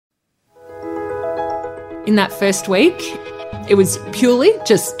In that first week, it was purely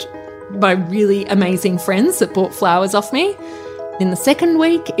just my really amazing friends that bought flowers off me. In the second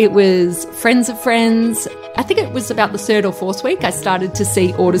week, it was friends of friends. I think it was about the third or fourth week I started to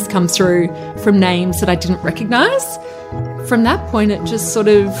see orders come through from names that I didn't recognise. From that point, it just sort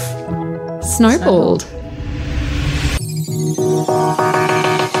of snowballed.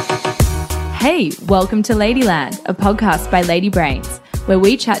 Hey, welcome to Ladyland, a podcast by Lady Brains, where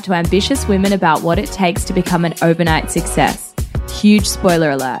we chat to ambitious women about what it takes to become an overnight success. Huge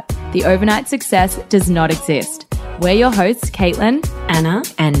spoiler alert, the overnight success does not exist. We're your hosts, Caitlin, Anna,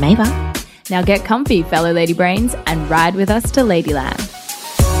 and Mava. Now get comfy, fellow Lady Brains, and ride with us to Ladyland.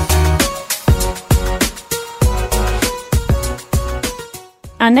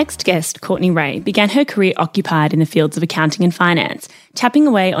 Our next guest, Courtney Ray, began her career occupied in the fields of accounting and finance, tapping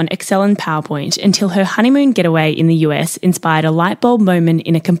away on Excel and PowerPoint until her honeymoon getaway in the US inspired a light bulb moment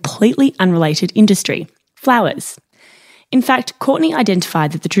in a completely unrelated industry, flowers. In fact, Courtney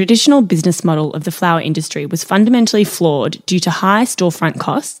identified that the traditional business model of the flower industry was fundamentally flawed due to high storefront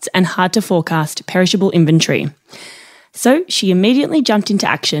costs and hard to forecast perishable inventory. So she immediately jumped into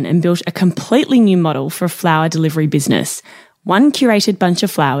action and built a completely new model for a flower delivery business. One curated bunch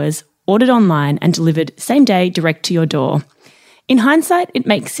of flowers, ordered online and delivered same day direct to your door. In hindsight, it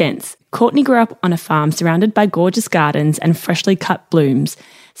makes sense. Courtney grew up on a farm surrounded by gorgeous gardens and freshly cut blooms.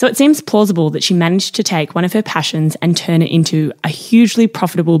 So it seems plausible that she managed to take one of her passions and turn it into a hugely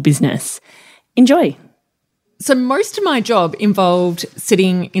profitable business. Enjoy. So most of my job involved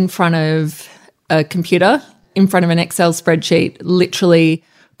sitting in front of a computer, in front of an Excel spreadsheet, literally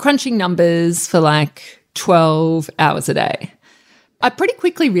crunching numbers for like 12 hours a day. I pretty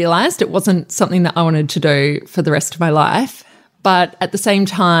quickly realised it wasn't something that I wanted to do for the rest of my life, but at the same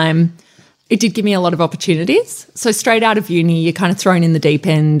time, it did give me a lot of opportunities. So straight out of uni, you're kind of thrown in the deep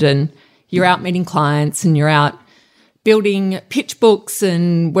end and you're out meeting clients and you're out building pitch books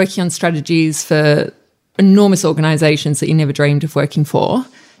and working on strategies for enormous organisations that you never dreamed of working for.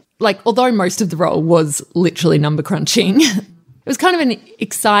 Like, although most of the role was literally number crunching, it was kind of an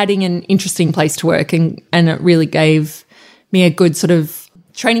exciting and interesting place to work, and it really gave me a good sort of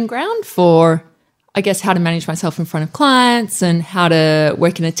training ground for, I guess, how to manage myself in front of clients and how to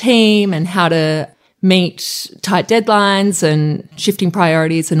work in a team and how to meet tight deadlines and shifting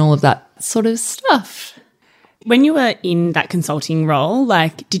priorities and all of that sort of stuff. When you were in that consulting role,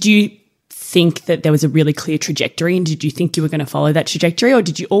 like, did you think that there was a really clear trajectory, and did you think you were going to follow that trajectory, or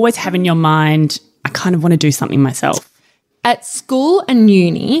did you always have in your mind, I kind of want to do something myself? At school and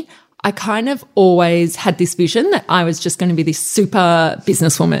uni, I kind of always had this vision that I was just going to be this super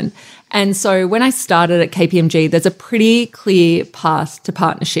businesswoman. And so when I started at KPMG, there's a pretty clear path to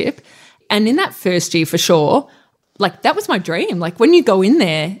partnership. And in that first year, for sure, like, that was my dream. Like, when you go in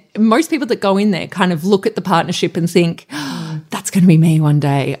there, most people that go in there kind of look at the partnership and think, oh, that's going to be me one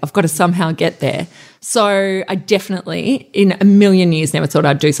day. I've got to somehow get there. So I definitely, in a million years, never thought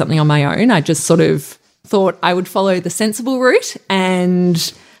I'd do something on my own. I just sort of thought I would follow the sensible route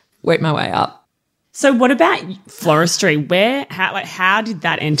and work my way up. So what about floristry? How did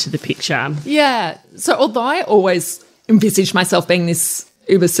that enter the picture? Yeah. So although I always envisaged myself being this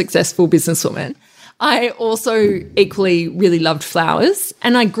uber successful businesswoman, I also equally really loved flowers,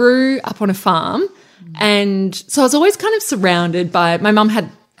 and I grew up on a farm. And so I was always kind of surrounded by, my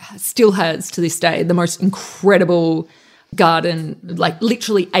mum still has to this day, the most incredible garden, like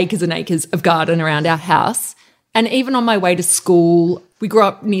literally acres and acres of garden around our house. And even on my way to school, we grew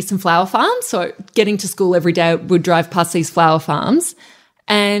up near some flower farms. So getting to school every day, we'd drive past these flower farms.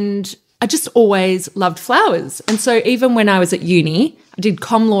 And I just always loved flowers. And so even when I was at uni, I did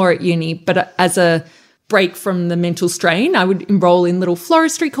comm law at uni, but as a break from the mental strain, I would enroll in little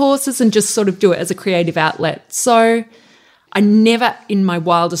floristry courses and just sort of do it as a creative outlet. So I never in my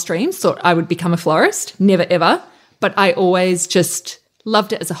wildest dreams thought I would become a florist, never ever. But I always just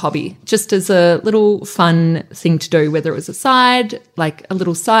loved it as a hobby, just as a little fun thing to do, whether it was like a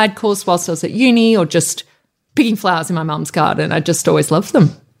little side course whilst I was at uni, or just picking flowers in my mum's garden. I just always loved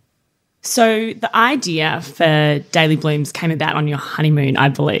them. So the idea for Daily Blooms came about on your honeymoon, I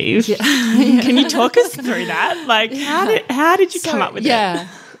believe. Yeah. Can you talk us through that? Like, how did you come up with it?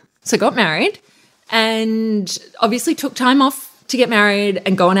 So I got married and obviously took time off to get married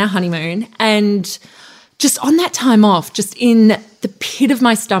and go on our honeymoon. And just on that time off, just in the pit of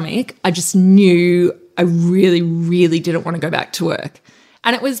my stomach, I just knew I really, really didn't want to go back to work.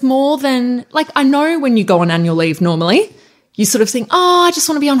 And it was more than, like, I know when you go on annual leave normally, you sort of think, oh, I just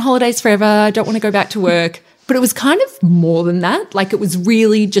want to be on holidays forever. I don't want to go back to work. But it was kind of more than that. Like, it was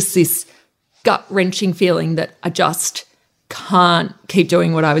really just this gut-wrenching feeling that I just can't keep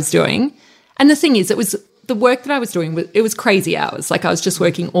doing what I was doing. And the thing is, it was the work that I was doing, it was crazy hours. Like I was just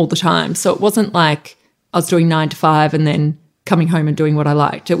working all the time. So it wasn't like I was doing 9 to 5 and then coming home and doing what I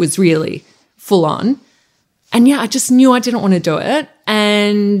liked. It was really full on. And yeah, I just knew I didn't want to do it.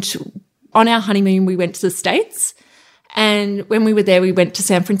 And on our honeymoon, we went to the States. And when we were there, we went to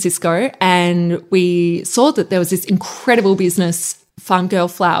San Francisco and we saw that there was this incredible business, Farm Girl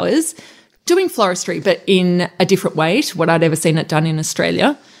Flowers, doing floristry, but in a different way to what I'd ever seen it done in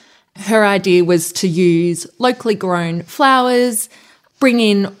Australia. Her idea was to use locally grown flowers, bring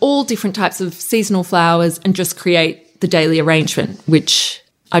in all different types of seasonal flowers and just create the daily arrangement, which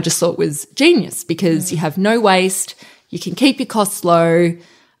I just thought was genius because you have no waste, you can keep your costs low,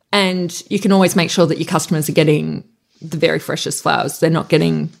 and you can always make sure that your customers are getting the very freshest flowers. They're not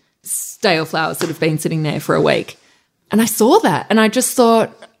getting stale flowers that have been sitting there for a week. And I saw that and I just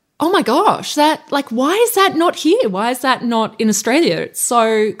thought, oh my gosh, why is that not here? Why is that not in Australia? It's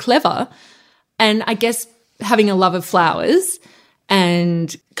so clever. And I guess having a love of flowers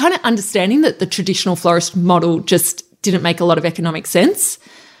and kind of understanding that the traditional florist model just didn't make a lot of economic sense,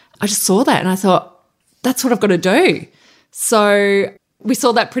 I just saw that and I thought, that's what I've got to do. So we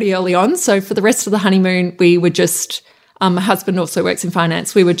saw that pretty early on. So for the rest of the honeymoon, we were just, my husband also works in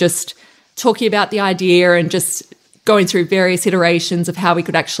finance. We were just talking about the idea and just going through various iterations of how we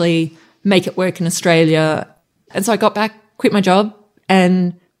could actually make it work in Australia. And so I got back, quit my job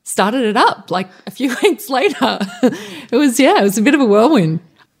and started it up like a few weeks later. It was a bit of a whirlwind.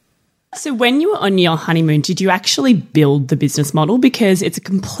 So when you were on your honeymoon, did you actually build the business model? Because it's a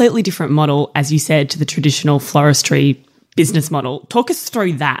completely different model, as you said, to the traditional floristry business model. Talk us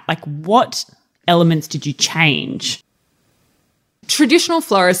through that. Like what elements did you change? Traditional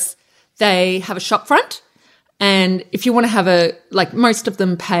florists, they have a shop front. And if you want to have most of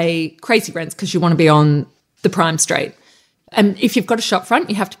them pay crazy rents because you want to be on the prime street. And if you've got a shop front,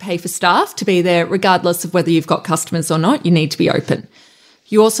 you have to pay for staff to be there regardless of whether you've got customers or not. You need to be open.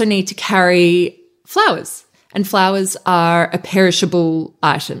 You also need to carry flowers, and flowers are a perishable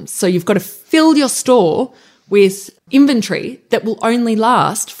item. So you've got to fill your store with inventory that will only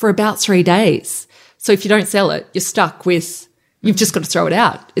last for about 3 days. So if you don't sell it, you're stuck with, you've just got to throw it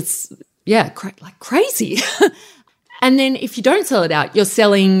out. It's crazy. And then if you don't sell it out, you're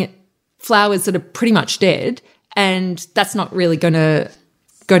selling flowers that are pretty much dead, and that's not really going to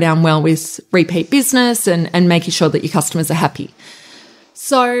go down well with repeat business and making sure that your customers are happy.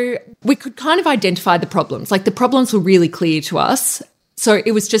 So we could kind of identify the problems. Like the problems were really clear to us. So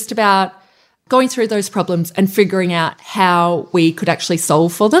it was just about going through those problems and figuring out how we could actually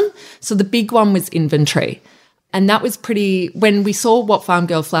solve for them. So the big one was inventory. And that was when we saw what Farm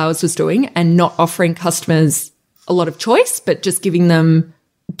Girl Flowers was doing and not offering customers a lot of choice, but just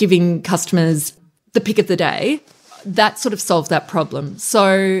giving customers the pick of the day, that sort of solved that problem.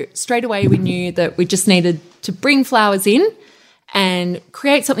 So straight away we knew that we just needed to bring flowers in and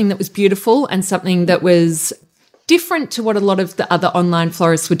create something that was beautiful and something that was different to what a lot of the other online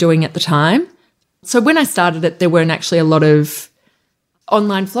florists were doing at the time. So when I started it, there weren't actually a lot of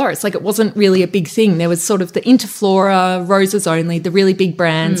online florists. Like it wasn't really a big thing. There was sort of the Interflora, Roses Only, the really big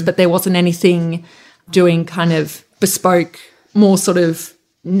brands, but there wasn't anything doing kind of bespoke, more sort of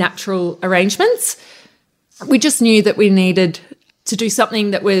natural arrangements. We just knew that we needed to do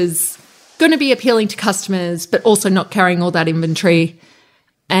something that was going to be appealing to customers, but also not carrying all that inventory.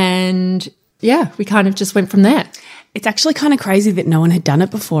 And yeah, we kind of just went from there. It's actually kind of crazy that no one had done it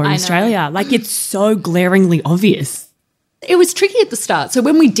before in Australia. Like it's so glaringly obvious. It was tricky at the start. So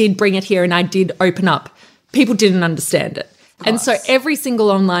when we did bring it here and I did open up, people didn't understand it. And so every single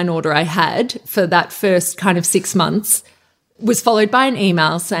online order I had for that first kind of 6 months was followed by an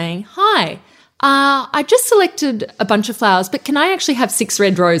email saying, hi, I just selected a bunch of flowers, but can I actually have 6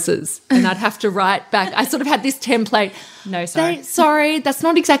 red roses? And I'd have to write back. I sort of had this template. No, sorry. Sorry, that's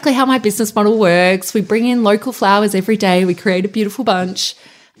not exactly how my business model works. We bring in local flowers every day. We create a beautiful bunch.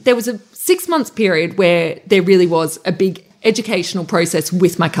 There was a 6 month period where there really was a big educational process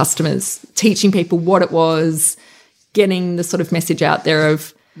with my customers, teaching people what it was, getting the sort of message out there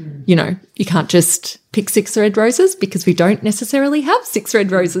of, you know, you can't just pick 6 red roses because we don't necessarily have 6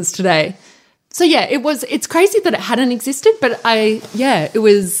 red roses today. So yeah, it's crazy that it hadn't existed, but it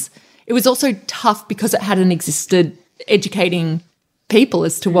was also tough because it hadn't existed, educating people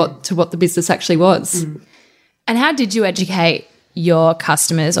as to what the business actually was. And how did you educate your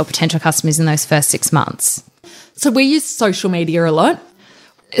customers or potential customers in those first 6 months? So we use social media a lot.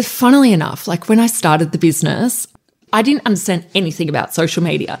 Funnily enough, like when I started the business, I didn't understand anything about social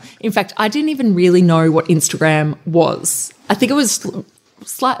media. In fact, I didn't even really know what Instagram was. I think it was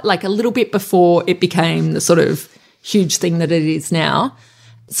like a little bit before it became the sort of huge thing that it is now.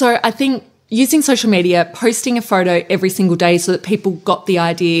 So I think using social media, posting a photo every single day so that people got the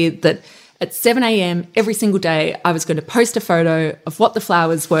idea that at 7 a.m. every single day I was going to post a photo of what the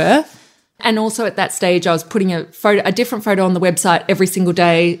flowers were. And also at that stage I was putting a different photo on the website every single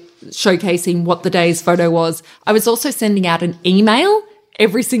day, showcasing what the day's photo was. I was also sending out an email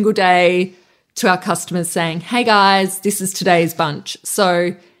every single day to our customers saying, hey guys, this is today's bunch.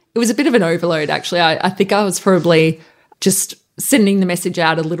 So it was a bit of an overload, actually. I think I was probably just sending the message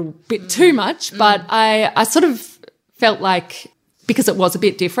out a little bit too much, but I sort of felt like because it was a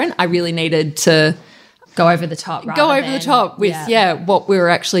bit different, I really needed to go over the top with what we were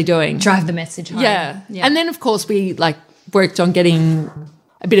actually doing. Drive the message home. Yeah. And then, of course, we worked on getting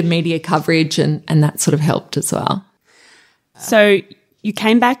a bit of media coverage and that sort of helped as well. So you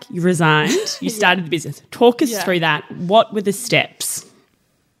came back, you resigned, you started the business. Talk us through that. What were the steps?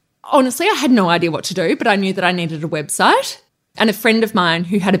 Honestly, I had no idea what to do, but I knew that I needed a website. And a friend of mine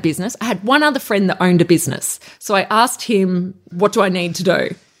who had a business, I had one other friend that owned a business. So I asked him, what do I need to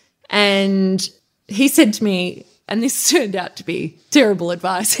do? And he said to me, and this turned out to be terrible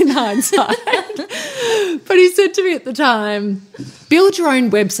advice in hindsight, but he said to me at the time, build your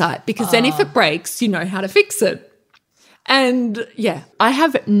own website because then if it breaks, you know how to fix it. And yeah, I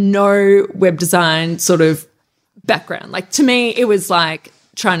have no web design sort of background. Like to me, it was like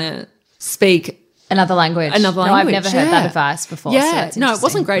trying to speak Another language. No, I've never heard that advice before. Yeah, so no, it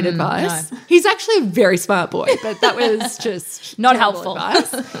wasn't great advice. No. He's actually a very smart boy, but that was just not helpful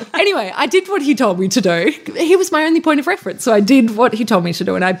advice. Anyway, I did what he told me to do. He was my only point of reference, so I did what he told me to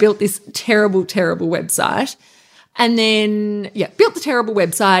do, and I built this terrible, terrible website. And then, built the terrible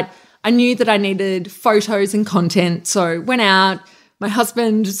website. I knew that I needed photos and content, so went out. My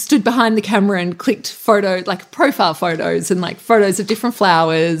husband stood behind the camera and clicked profile photos and photos of different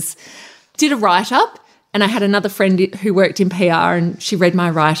flowers. Did a write-up, and I had another friend who worked in PR, and she read my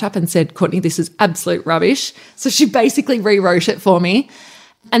write-up and said, Courtney, this is absolute rubbish. So she basically rewrote it for me.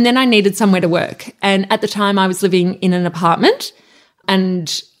 And then I needed somewhere to work. And at the time I was living in an apartment,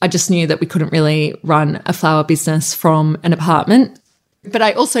 and I just knew that we couldn't really run a flower business from an apartment. But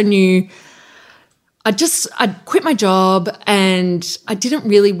I also knew I'd quit my job, and I didn't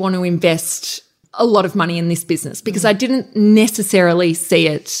really want to invest a lot of money in this business because I didn't necessarily see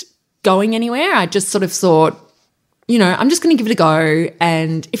it going anywhere. I just sort of thought, I'm just going to give it a go.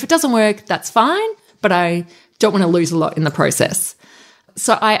 And if it doesn't work, that's fine. But I don't want to lose a lot in the process.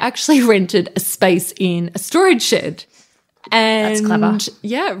 So I actually rented a space in a storage shed. And that's clever.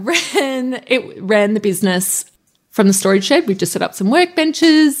 Yeah, ran the business from the storage shed. We just set up some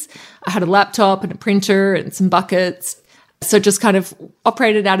workbenches. I had a laptop and a printer and some buckets. So just kind of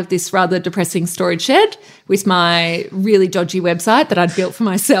operated out of this rather depressing storage shed with my really dodgy website that I'd built for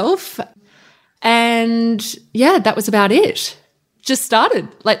myself. And that was about it. Just started,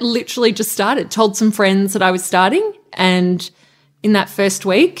 literally just started. Told some friends that I was starting. And in that first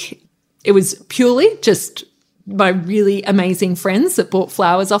week, it was purely just my really amazing friends that bought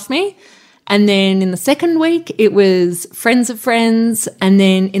flowers off me. And then in the second week, it was friends of friends. And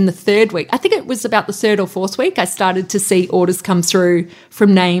then in the third week, I think it was about the third or fourth week, I started to see orders come through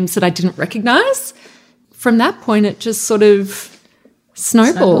from names that I didn't recognise. From that point, it just sort of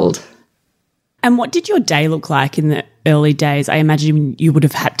snowballed. And what did your day look like in the early days? I imagine you would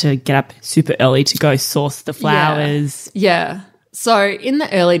have had to get up super early to go source the flowers. Yeah. So in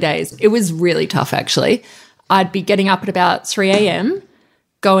the early days, it was really tough, actually. I'd be getting up at about 3 a.m.,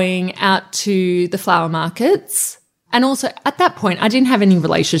 going out to the flower markets. And also at that point, I didn't have any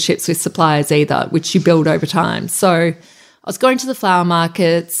relationships with suppliers either, which you build over time. So I was going to the flower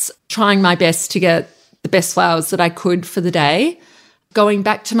markets, trying my best to get the best flowers that I could for the day, going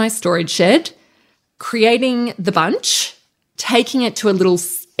back to my storage shed, creating the bunch, taking it to a little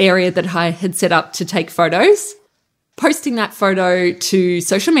area that I had set up to take photos, posting that photo to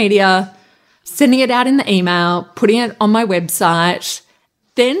social media, sending it out in the email, putting it on my website.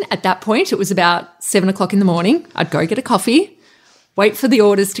 Then at that point, it was about 7 o'clock in the morning. I'd go get a coffee, wait for the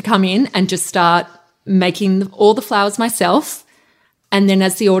orders to come in and just start making all the flowers myself. And then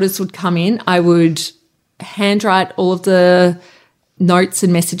as the orders would come in, I would handwrite all of the notes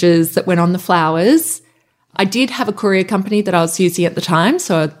and messages that went on the flowers. I did have a courier company that I was using at the time,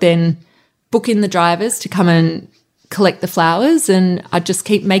 so I'd then book in the drivers to come and collect the flowers, and I'd just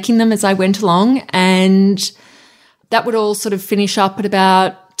keep making them as I went along. And that would all sort of finish up at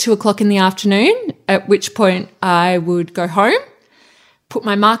about 2 o'clock in the afternoon, at which point I would go home, put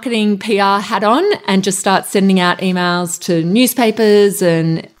my marketing PR hat on and just start sending out emails to newspapers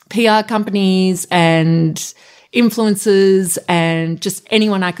and PR companies and influencers and just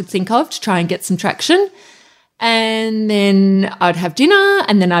anyone I could think of to try and get some traction. And then I'd have dinner,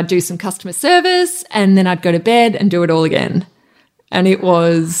 and then I'd do some customer service, and then I'd go to bed and do it all again. And it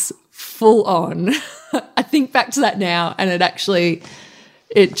was full on. I think back to that now, and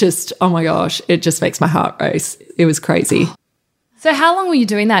it just, oh my gosh, it just makes my heart race. It was crazy. So how long were you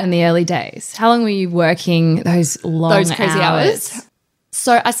doing that in the early days? How long were you working those crazy hours?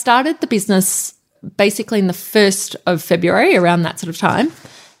 So I started the business basically in the 1st of February, around that sort of time,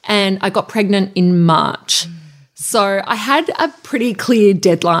 and I got pregnant in March. So I had a pretty clear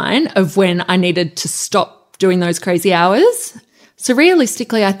deadline of when I needed to stop doing those crazy hours. So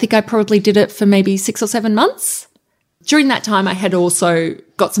realistically, I think I probably did it for maybe 6 or 7 months. During that time, I had also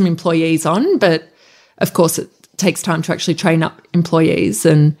got some employees on, but of course it takes time to actually train up employees.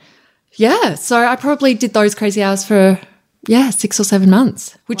 And yeah, so I probably did those crazy hours for 6 or 7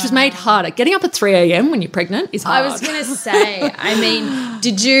 months, which was made harder. Getting up at 3 a.m. when you're pregnant is hard. I was going to say, I mean,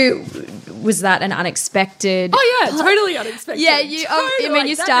 was that an unexpected? Oh, yeah, totally unexpected. Yeah,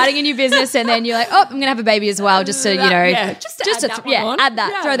 you're starting a new business and then you're like, oh, I'm going to have a baby as well, just to, add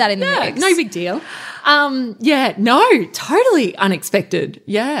that, throw that in the mix. No big deal. No, totally unexpected.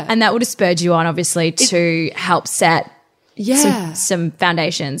 Yeah. And that would have spurred you on, obviously, to help set some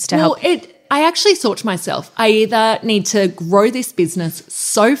foundations to help. I actually thought to myself, I either need to grow this business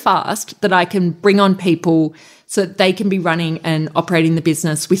so fast that I can bring on people so that they can be running and operating the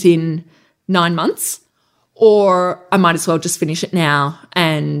business within 9 months, or I might as well just finish it now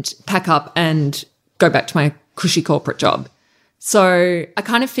and pack up and go back to my cushy corporate job. So I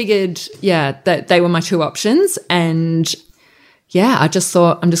kind of figured, that they were my two options. And I just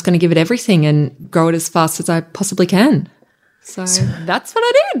thought I'm just going to give it everything and grow it as fast as I possibly can. So that's what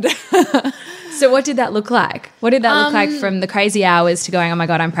I did. So what did that look like? What did that look like from the crazy hours to going, oh my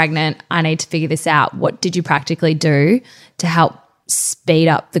God, I'm pregnant, I need to figure this out? What did you practically do to help speed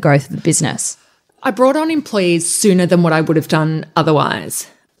up the growth of the business? I brought on employees sooner than what I would have done otherwise.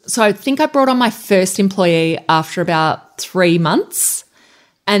 So I think I brought on my first employee after about 3 months.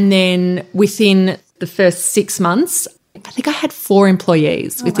 And then within the first 6 months, I think I had 4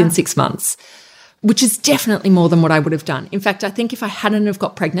 employees within 6 months, which is definitely more than what I would have done. In fact, I think if I hadn't have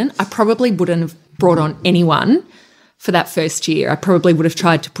got pregnant, I probably wouldn't have brought on anyone for that first year. I probably would have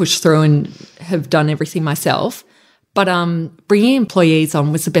tried to push through and have done everything myself. But bringing employees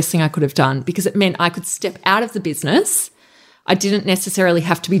on was the best thing I could have done because it meant I could step out of the business. I didn't necessarily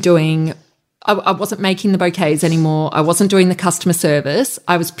have to be doing – I wasn't making the bouquets anymore. I wasn't doing the customer service.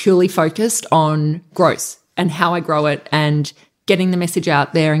 I was purely focused on growth and how I grow it and getting the message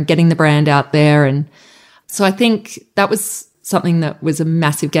out there and getting the brand out there. And so I think that was something that was a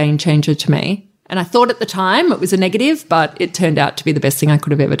massive game changer to me. And I thought at the time it was a negative, but it turned out to be the best thing I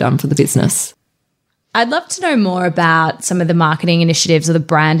could have ever done for the business. I'd love to know more about some of the marketing initiatives or the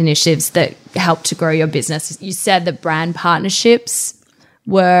brand initiatives that helped to grow your business. You said that brand partnerships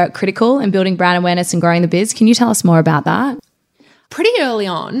were critical in building brand awareness and growing the biz. Can you tell us more about that? Pretty early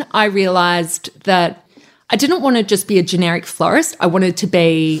on, I realised that I didn't want to just be a generic florist. I wanted to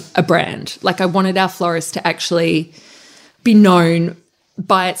be a brand. Like I wanted our florist to actually be known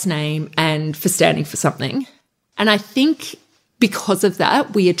by its name and for standing for something. And I think because of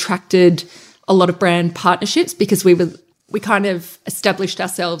that, we attracted a lot of brand partnerships because we kind of established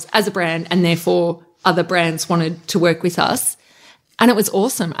ourselves as a brand and therefore other brands wanted to work with us. And it was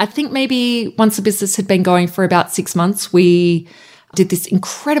awesome. I think maybe once the business had been going for about 6 months, we did this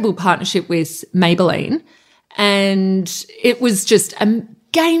incredible partnership with Maybelline. And it was just a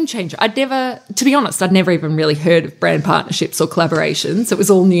game changer. To be honest, I'd never even really heard of brand partnerships or collaborations. It was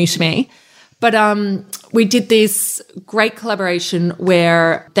all new to me. But we did this great collaboration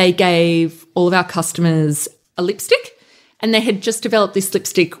where they gave all of our customers a lipstick and they had just developed this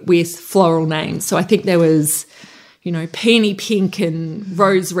lipstick with floral names. So I think there was, peony pink and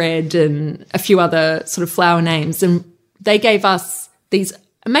rose red and a few other sort of flower names. And they gave us these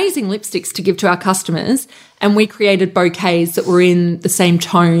amazing lipsticks to give to our customers, and we created bouquets that were in the same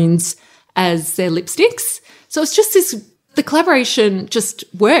tones as their lipsticks. So it's just the collaboration just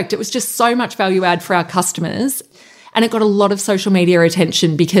worked. It was just so much value add for our customers, and it got a lot of social media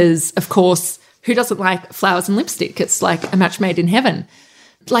attention because, of course, who doesn't like flowers and lipstick? It's like a match made in heaven.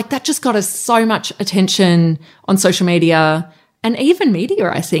 Like that just got us so much attention on social media and even media,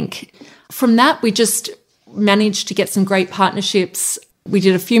 I think. From that, we just managed to get some great partnerships. We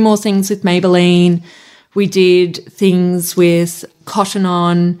did a few more things with Maybelline. We did things with Cotton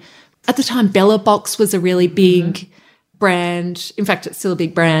On. At the time, Bella Box was a really big brand. In fact, it's still a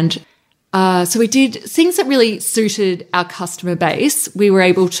big brand. So we did things that really suited our customer base. We were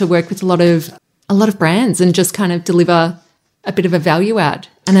able to work with a lot of brands and just kind of deliver a bit of a value add.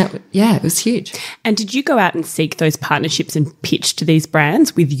 And it was huge. And did you go out and seek those partnerships and pitch to these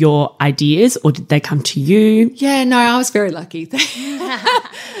brands with your ideas, or did they come to you? Yeah, no, I was very lucky. They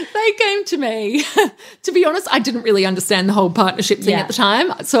came to me. To be honest, I didn't really understand the whole partnership thing at the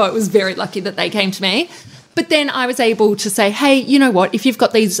time. So I was very lucky that they came to me. But then I was able to say, hey, you know what? If you've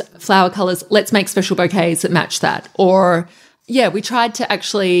got these flower colours, let's make special bouquets that match that. Or, yeah, we tried to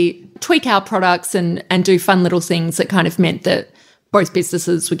actually tweak our products and do fun little things that kind of meant that both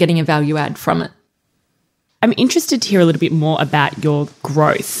businesses were getting a value add from it. I'm interested to hear a little bit more about your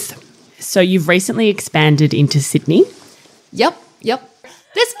growth. So you've recently expanded into Sydney. Yep.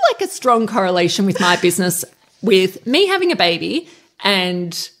 There's like a strong correlation with my business with me having a baby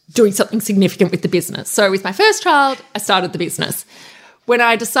and doing something significant with the business. So with my first child, I started the business. When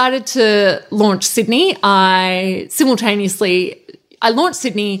I decided to launch Sydney, I launched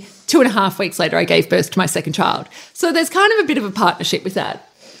Sydney 2.5 weeks later, I gave birth to my second child. So there's kind of a bit of a partnership with that.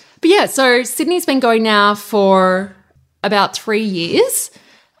 But yeah, so Sydney's been going now for about 3 years.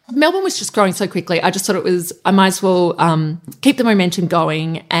 Melbourne was just growing so quickly. I just thought I might as well keep the momentum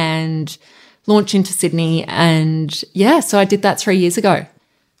going and launch into Sydney. And yeah, so I did that 3 years ago.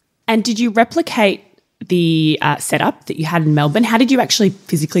 And did you replicate the setup that you had in Melbourne? How did you actually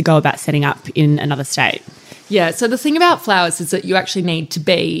physically go about setting up in another state? Yeah, so the thing about flowers is that you actually need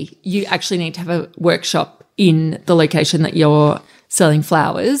to have a workshop in the location that you're selling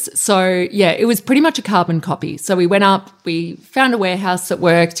flowers. So yeah, it was pretty much a carbon copy. So we went up, we found a warehouse that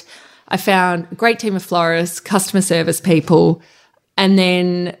worked. I found a great team of florists, customer service people. And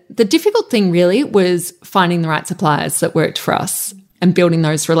then the difficult thing really was finding the right suppliers that worked for us and building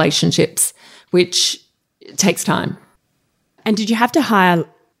those relationships, which takes time. And did you have to hire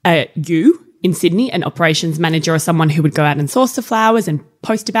you in Sydney, an operations manager or someone who would go out and source the flowers and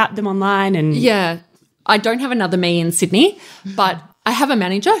post about them online? And yeah, I don't have another me in Sydney, but I have a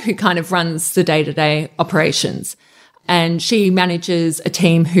manager who kind of runs the day-to-day operations. And she manages a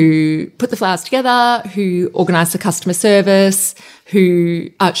team who put the flowers together, who organise the customer service,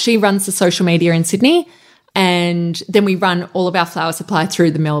 she runs the social media in Sydney. And then we run all of our flower supply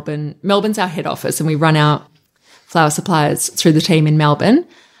through the Melbourne's our head office, and we run our flower suppliers through the team in Melbourne.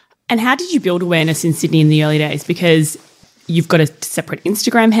 And how did you build awareness in Sydney in the early days? Because you've got a separate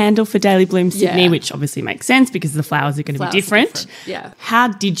Instagram handle for Daily Bloom Sydney, which obviously makes sense because the flowers are going to be different. Yeah. How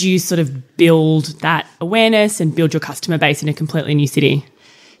did you sort of build that awareness and build your customer base in a completely new city?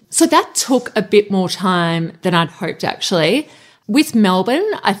 So that took a bit more time than I'd hoped, actually. With Melbourne,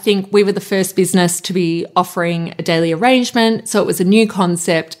 I think we were the first business to be offering a daily arrangement. So it was a new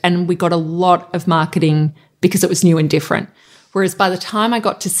concept and we got a lot of marketing because it was new and different. Whereas by the time I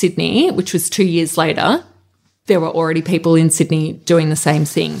got to Sydney, which was 2 years later, there were already people in Sydney doing the same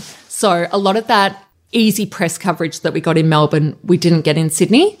thing. So a lot of that easy press coverage that we got in Melbourne, we didn't get in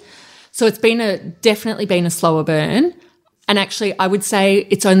Sydney. So it's definitely been a slower burn. And actually, I would say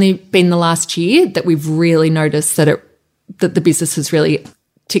it's only been the last year that we've really noticed that the business has really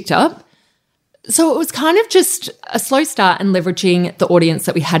ticked up. So it was kind of just a slow start and leveraging the audience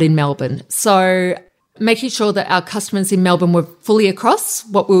that we had in Melbourne. So making sure that our customers in Melbourne were fully across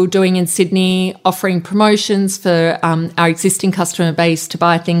what we were doing in Sydney, offering promotions for our existing customer base to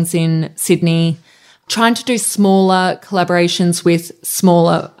buy things in Sydney, trying to do smaller collaborations with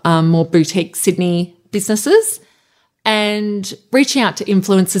smaller, more boutique Sydney businesses, and reaching out to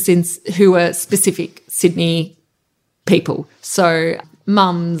influencers who are specific Sydney people. So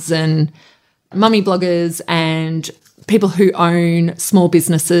mums and mummy bloggers and people who own small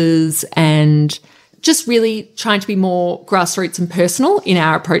businesses, and just really trying to be more grassroots and personal in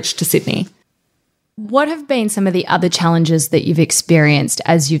our approach to Sydney. What have been some of the other challenges that you've experienced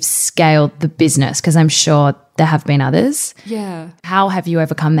as you've scaled the business? Because I'm sure there have been others. Yeah. How have you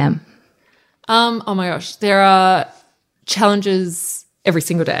overcome them? Oh my gosh, there are challenges every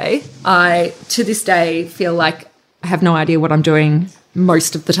single day. I, to this day, feel like I have no idea what I'm doing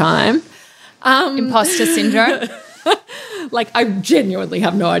most of the time. Imposter syndrome? Like, I genuinely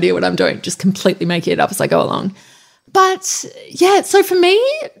have no idea what I'm doing, just completely making it up as I go along. But yeah, so for me,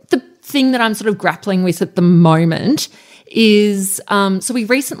 the thing that I'm sort of grappling with at the moment is, so we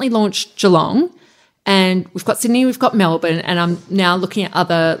recently launched Geelong, and we've got Sydney, we've got Melbourne, and I'm now looking at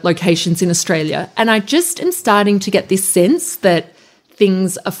other locations in Australia. And I just am starting to get this sense that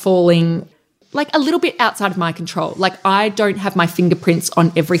things are falling like a little bit outside of my control. Like, I don't have my fingerprints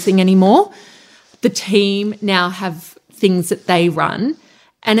on everything anymore. The team now have things that they run,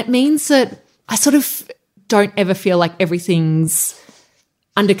 and it means that I sort of don't ever feel like everything's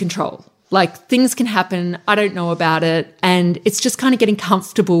under control. Like, things can happen, I don't know about it, and it's just kind of getting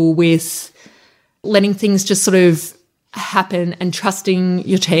comfortable with letting things just sort of happen and trusting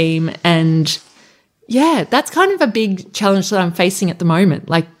your team. And yeah, that's kind of a big challenge that I'm facing at the moment.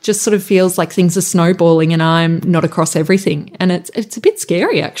 Like, just sort of feels like things are snowballing and I'm not across everything. And it's a bit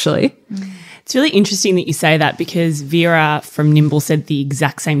scary, actually. It's really interesting that you say that, because Vera from Nimble said the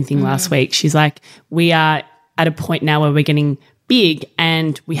exact same thing last week. She's like, we are at a point now where we're getting big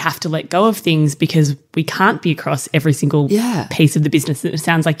and we have to let go of things because we can't be across every single piece of the business. It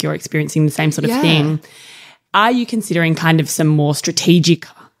sounds like you're experiencing the same sort of thing. Are you considering kind of some more strategic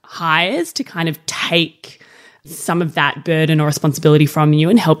hires to kind of take some of that burden or responsibility from you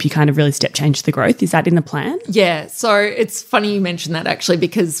and help you kind of really step change the growth? Is that in the plan? Yeah. So it's funny you mentioned that, actually,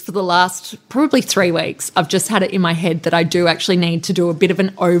 because for the last probably 3 weeks, I've just had it in my head that I do actually need to do a bit of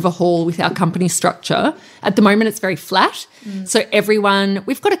an overhaul with our company structure. At the moment, it's very flat. So everyone,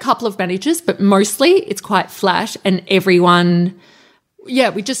 we've got a couple of managers, but mostly it's quite flat, and everyone,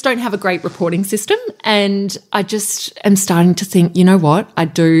 we just don't have a great reporting system. And I just am starting to think, you know what, I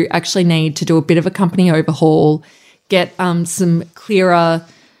do actually need to do a bit of a company overhaul, get some clearer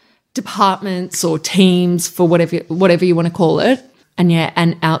departments or teams for whatever you want to call it, and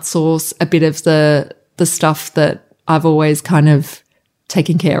outsource a bit of the stuff that I've always kind of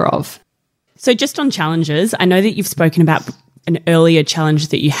taken care of. So just on challenges, I know that you've spoken about an earlier challenge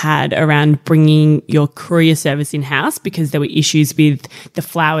that you had around bringing your courier service in-house because there were issues with the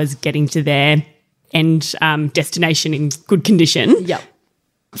flowers getting to their end destination in good condition. Yep.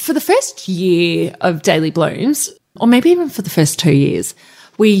 For the first year of Daily Blooms, or maybe even for the first 2 years,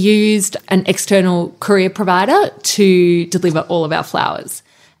 we used an external courier provider to deliver all of our flowers.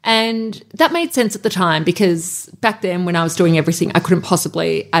 And that made sense at the time, because back then when I was doing everything, I couldn't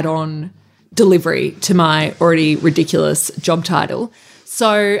possibly add on delivery to my already ridiculous job title.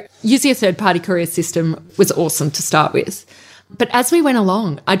 So using a third-party courier system was awesome to start with. But as we went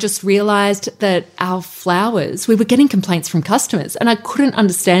along, I just realised that our flowers, we were getting complaints from customers, and I couldn't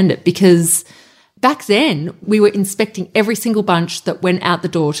understand it, because back then we were inspecting every single bunch that went out the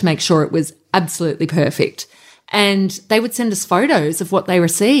door to make sure it was absolutely perfect. And they would send us photos of what they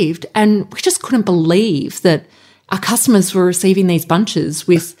received, and we just couldn't believe that our customers were receiving these bunches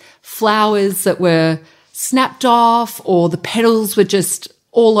with flowers that were snapped off, or the petals were just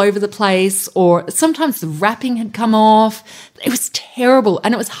all over the place, or sometimes the wrapping had come off. It was terrible,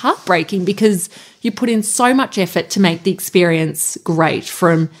 and it was heartbreaking because you put in so much effort to make the experience great,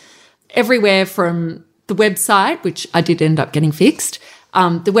 from everywhere from the website, which I did end up getting fixed,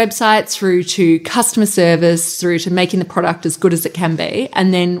 the website through to customer service, through to making the product as good as it can be.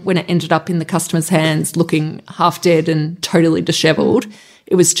 And then when it ended up in the customer's hands looking half dead and totally disheveled,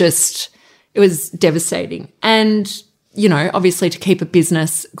 it was devastating. And, you know, obviously to keep a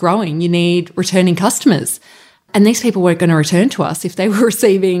business growing, you need returning customers. And these people weren't going to return to us if they were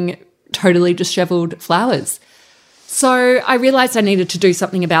receiving totally disheveled flowers. So I realised I needed to do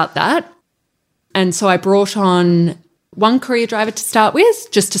something about that. And so I brought on one courier driver to start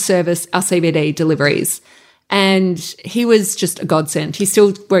with, just to service our CBD deliveries. And he was just a godsend. He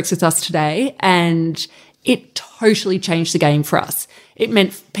still works with us today, and it totally changed the game for us. It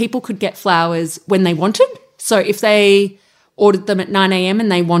meant people could get flowers when they wanted. So if they ordered them at 9 a.m. and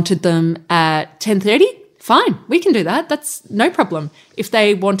they wanted them at 10:30, fine, we can do that. That's no problem. If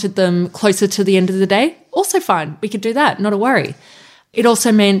they wanted them closer to the end of the day, also fine, we could do that, not a worry. It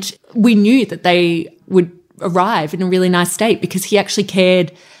also meant we knew that they would arrive in a really nice state, because he actually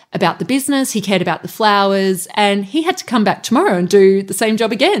cared about the business, he cared about the flowers, and he had to come back tomorrow and do the same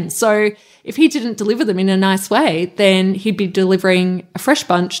job again. So if he didn't deliver them in a nice way, then he'd be delivering a fresh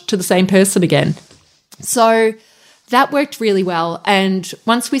bunch to the same person again. So that worked really well. And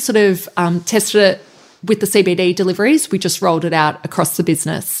once we sort of tested it with the CBD deliveries, we just rolled it out across the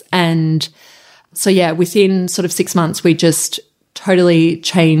business. And so, within sort of 6 months, we just totally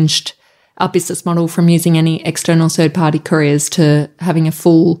changed our business model from using any external third-party couriers to having a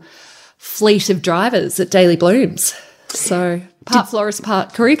full fleet of drivers at Daily Blooms. So part florist,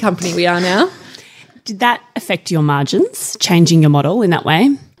 part courier company we are now. Did that affect your margins, changing your model in that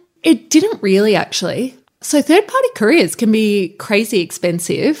way? It didn't really, actually. So third-party couriers can be crazy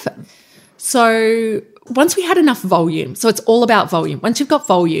expensive. So once we had enough volume, so it's all about volume. Once you've got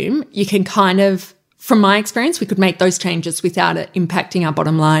volume, you can kind of, from my experience, we could make those changes without it impacting our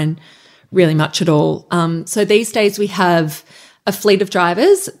bottom line really much at all. So these days we have a fleet of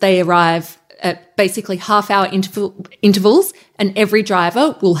drivers. They arrive at basically half-hour intervals, and every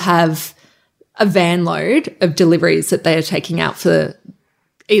driver will have a van load of deliveries that they are taking out for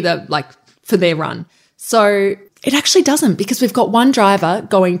either for their run. So It actually doesn't, because we've got one driver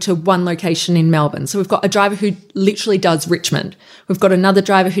going to one location in Melbourne. So we've got a driver who literally does Richmond. We've got another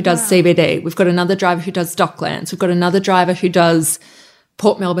driver who does CBD. We've got another driver who does Docklands. We've got another driver who does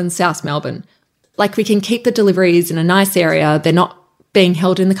Port Melbourne, South Melbourne. Like, we can keep the deliveries in a nice area. They're not being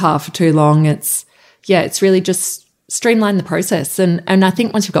held in the car for too long. It's really just streamline the process. And I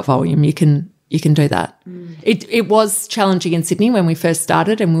think once you've got volume, you can do that. It was challenging in Sydney when we first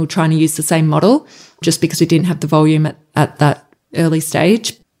started, and we were trying to use the same model just because we didn't have the volume at that early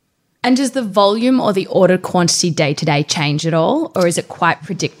stage. And does the volume or the order quantity day to day change at all? Or is it quite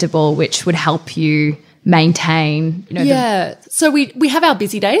predictable, which would help you maintain, So we have our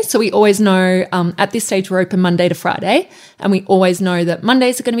busy days. So we always know at this stage we're open Monday to Friday, and we always know that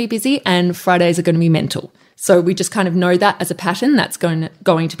Mondays are going to be busy and Fridays are going to be mental. So we just kind of know that as a pattern, that's going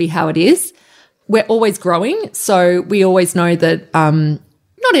to be how it is. We're always growing, so we always know that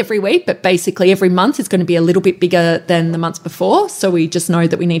not every week, but basically every month is going to be a little bit bigger than the months before. So we just know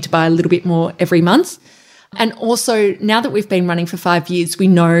that we need to buy a little bit more every month. And also, now that we've been running for 5 years, we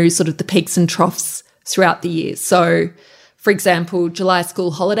know sort of the peaks and troughs throughout the year. So, for example, July school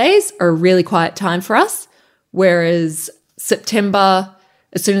holidays are a really quiet time for us, whereas September,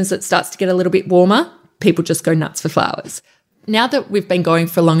 as soon as it starts to get a little bit warmer, people just go nuts for flowers. Now that we've been going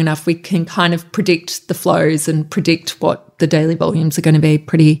for long enough, we can kind of predict the flows and predict what the daily volumes are going to be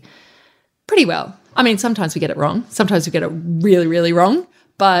pretty well. I mean, sometimes we get it wrong. Sometimes we get it really, really wrong.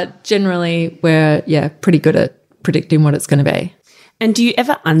 But generally, we're, pretty good at predicting what it's going to be. And do you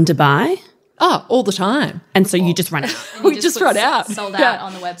ever underbuy? Oh, all the time. And so you just run out. We just run out. Sold out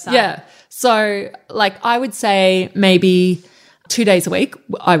on the website. Yeah. So, like, I would say maybe 2 days a week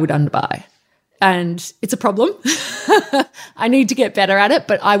I would underbuy. And it's a problem. I need to get better at it,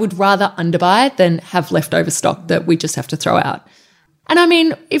 but I would rather underbuy than have leftover stock that we just have to throw out. And I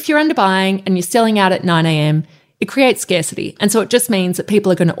mean, if you're underbuying and you're selling out at 9 a.m, it creates scarcity. And so it just means that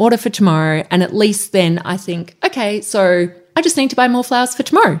people are going to order for tomorrow. And at least then I think, okay, so I just need to buy more flowers for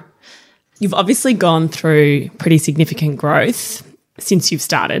tomorrow. You've obviously gone through pretty significant growth since you've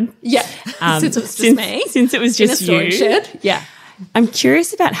started. Yeah, since it was just me. Since it was just in a you. Shed. Yeah. I'm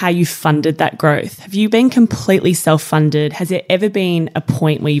curious about how you funded that growth. Have you been completely self-funded? Has there ever been a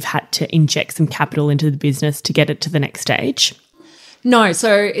point where you've had to inject some capital into the business to get it to the next stage? No,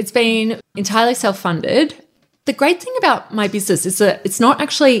 so it's been entirely self-funded. The great thing about my business is that it's not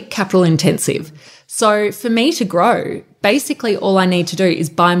actually capital intensive. So for me to grow, basically all I need to do is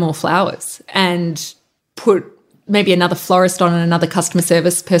buy more flowers and put maybe another florist on and another customer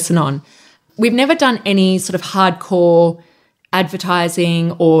service person on. We've never done any sort of hardcore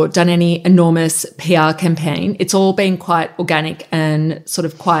advertising or done any enormous PR campaign. It's all been quite organic and sort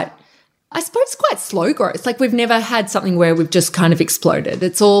of quite slow growth. Like, we've never had something where we've just kind of exploded.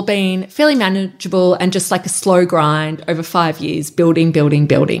 It's all been fairly manageable and just like a slow grind over 5 years,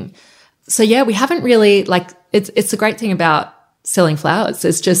 building. So yeah, we haven't really, like, it's the great thing about selling flowers.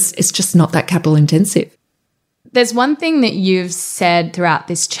 It's just not that capital intensive. There's one thing that you've said throughout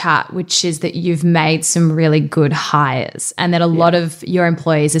this chat, which is that you've made some really good hires and that a lot of your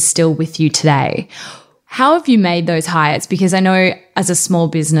employees are still with you today. How have you made those hires? Because I know as a small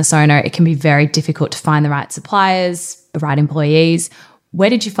business owner, it can be very difficult to find the right suppliers, the right employees. Where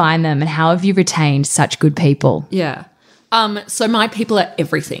did you find them and how have you retained such good people? Yeah. So my people are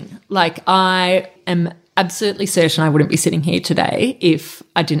everything. Like, I am absolutely certain I wouldn't be sitting here today if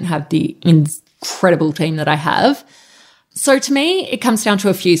I didn't have the incredible team that I have. So to me, it comes down to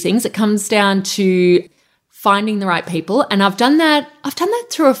a few things. It comes down to finding the right people. And I've done that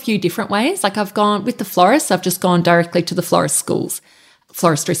through a few different ways. Like, I've gone with the florists, I've just gone directly to the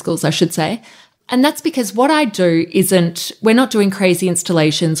floristry schools, I should say. And that's because what I do we're not doing crazy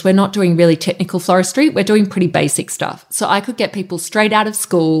installations. We're not doing really technical floristry. We're doing pretty basic stuff. So I could get people straight out of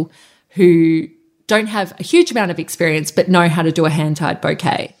school who don't have a huge amount of experience, but know how to do a hand-tied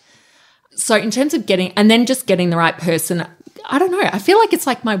bouquet. So in terms of getting the right person, I don't know. I feel like it's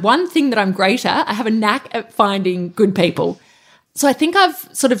like my one thing that I'm great at. I have a knack at finding good people. So I think I've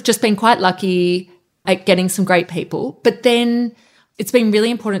sort of just been quite lucky at getting some great people. But then it's been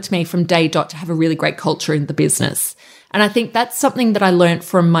really important to me from day dot to have a really great culture in the business. And I think that's something that I learned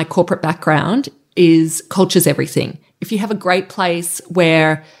from my corporate background is culture's everything. If you have a great place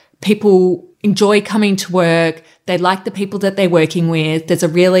where people enjoy coming to work, they like the people that they're working with, there's a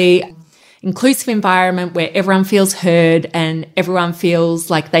really inclusive environment where everyone feels heard and everyone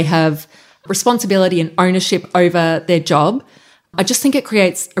feels like they have responsibility and ownership over their job, I just think it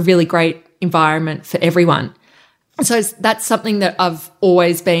creates a really great environment for everyone. So that's something that I've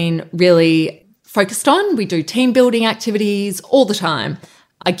always been really focused on. We do team building activities all the time.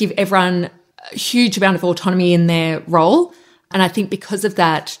 I give everyone a huge amount of autonomy in their role. And I think because of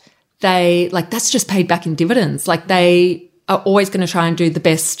that, that's just paid back in dividends. Like they are always going to try and do the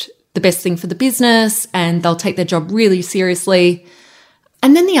best thing for the business, and they'll take their job really seriously.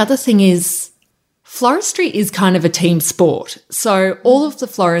 And then the other thing is floristry is kind of a team sport. So all of the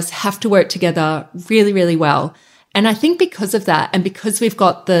florists have to work together really, really well. And I think because of that, and because we've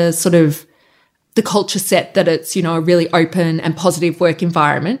got the sort of the culture set that it's, you know, a really open and positive work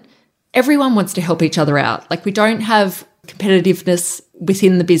environment, everyone wants to help each other out. Like we don't have competitiveness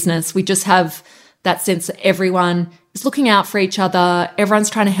within the business. We just have that sense that everyone is looking out for each other. Everyone's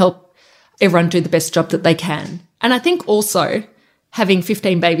trying to help everyone do the best job that they can. And I think also having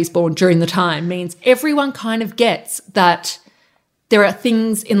 15 babies born during the time means everyone kind of gets that there are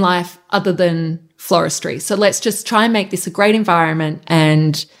things in life other than floristry. So let's just try and make this a great environment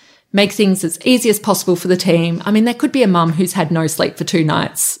and make things as easy as possible for the team. I mean, there could be a mum who's had no sleep for 2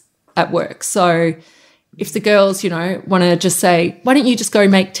 nights at work. So if the girls, you know, want to just say, why don't you just go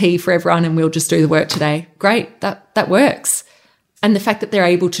make tea for everyone and we'll just do the work today? Great, that works. And the fact that they're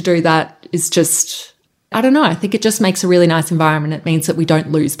able to do that is just, I don't know, I think it just makes a really nice environment. It means that we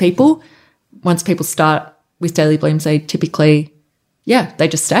don't lose people. Once people start with Daily Blooms, they typically, they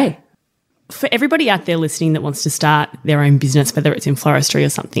just stay. For everybody out there listening that wants to start their own business, whether it's in floristry or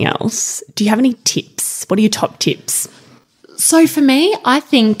something else, do you have any tips? What are your top tips? So for me, I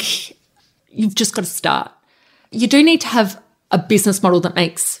think you've just got to start. You do need to have a business model that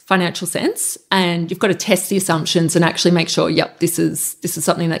makes financial sense, and you've got to test the assumptions and actually make sure, this is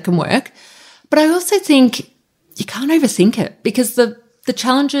something that can work. But I also think you can't overthink it, because the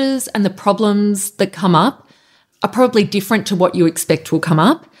challenges and the problems that come up are probably different to what you expect will come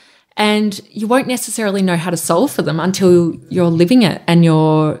up. And you won't necessarily know how to solve for them until you're living it and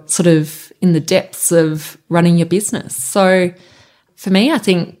you're sort of in the depths of running your business. So for me, I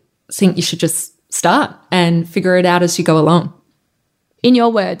think you should just start and figure it out as you go along. In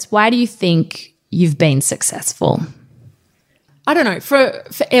your words, why do you think you've been successful? I don't know.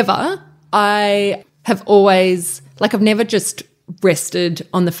 Forever, I have always, I've never just rested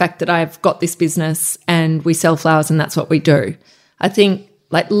on the fact that I've got this business and we sell flowers and that's what we do. I think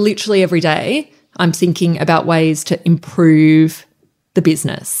literally every day, I'm thinking about ways to improve the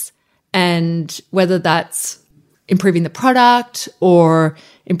business. And whether that's improving the product or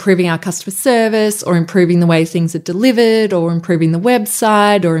improving our customer service or improving the way things are delivered or improving the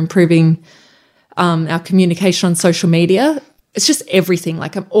website or improving our communication on social media, it's just everything.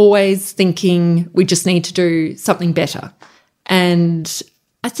 I'm always thinking we just need to do something better. And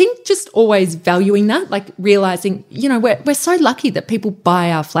I think just always valuing that, realizing, we're so lucky that people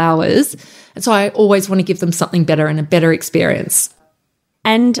buy our flowers. And so I always want to give them something better and a better experience.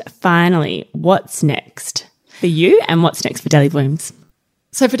 And finally, what's next for you and what's next for Daily Blooms?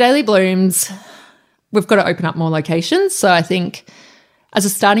 So for Daily Blooms, we've got to open up more locations. So I think as a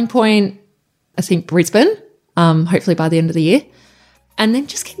starting point, I think Brisbane, hopefully by the end of the year. And then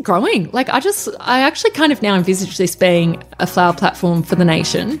just keep growing. I actually kind of now envisage this being a flower platform for the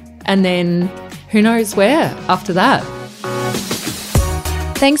nation. And then who knows where after that.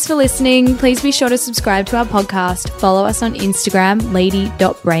 Thanks for listening. Please be sure to subscribe to our podcast, follow us on Instagram,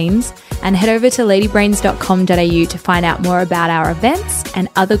 lady.brains, and head over to ladybrains.com.au to find out more about our events and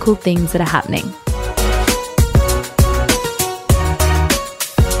other cool things that are happening.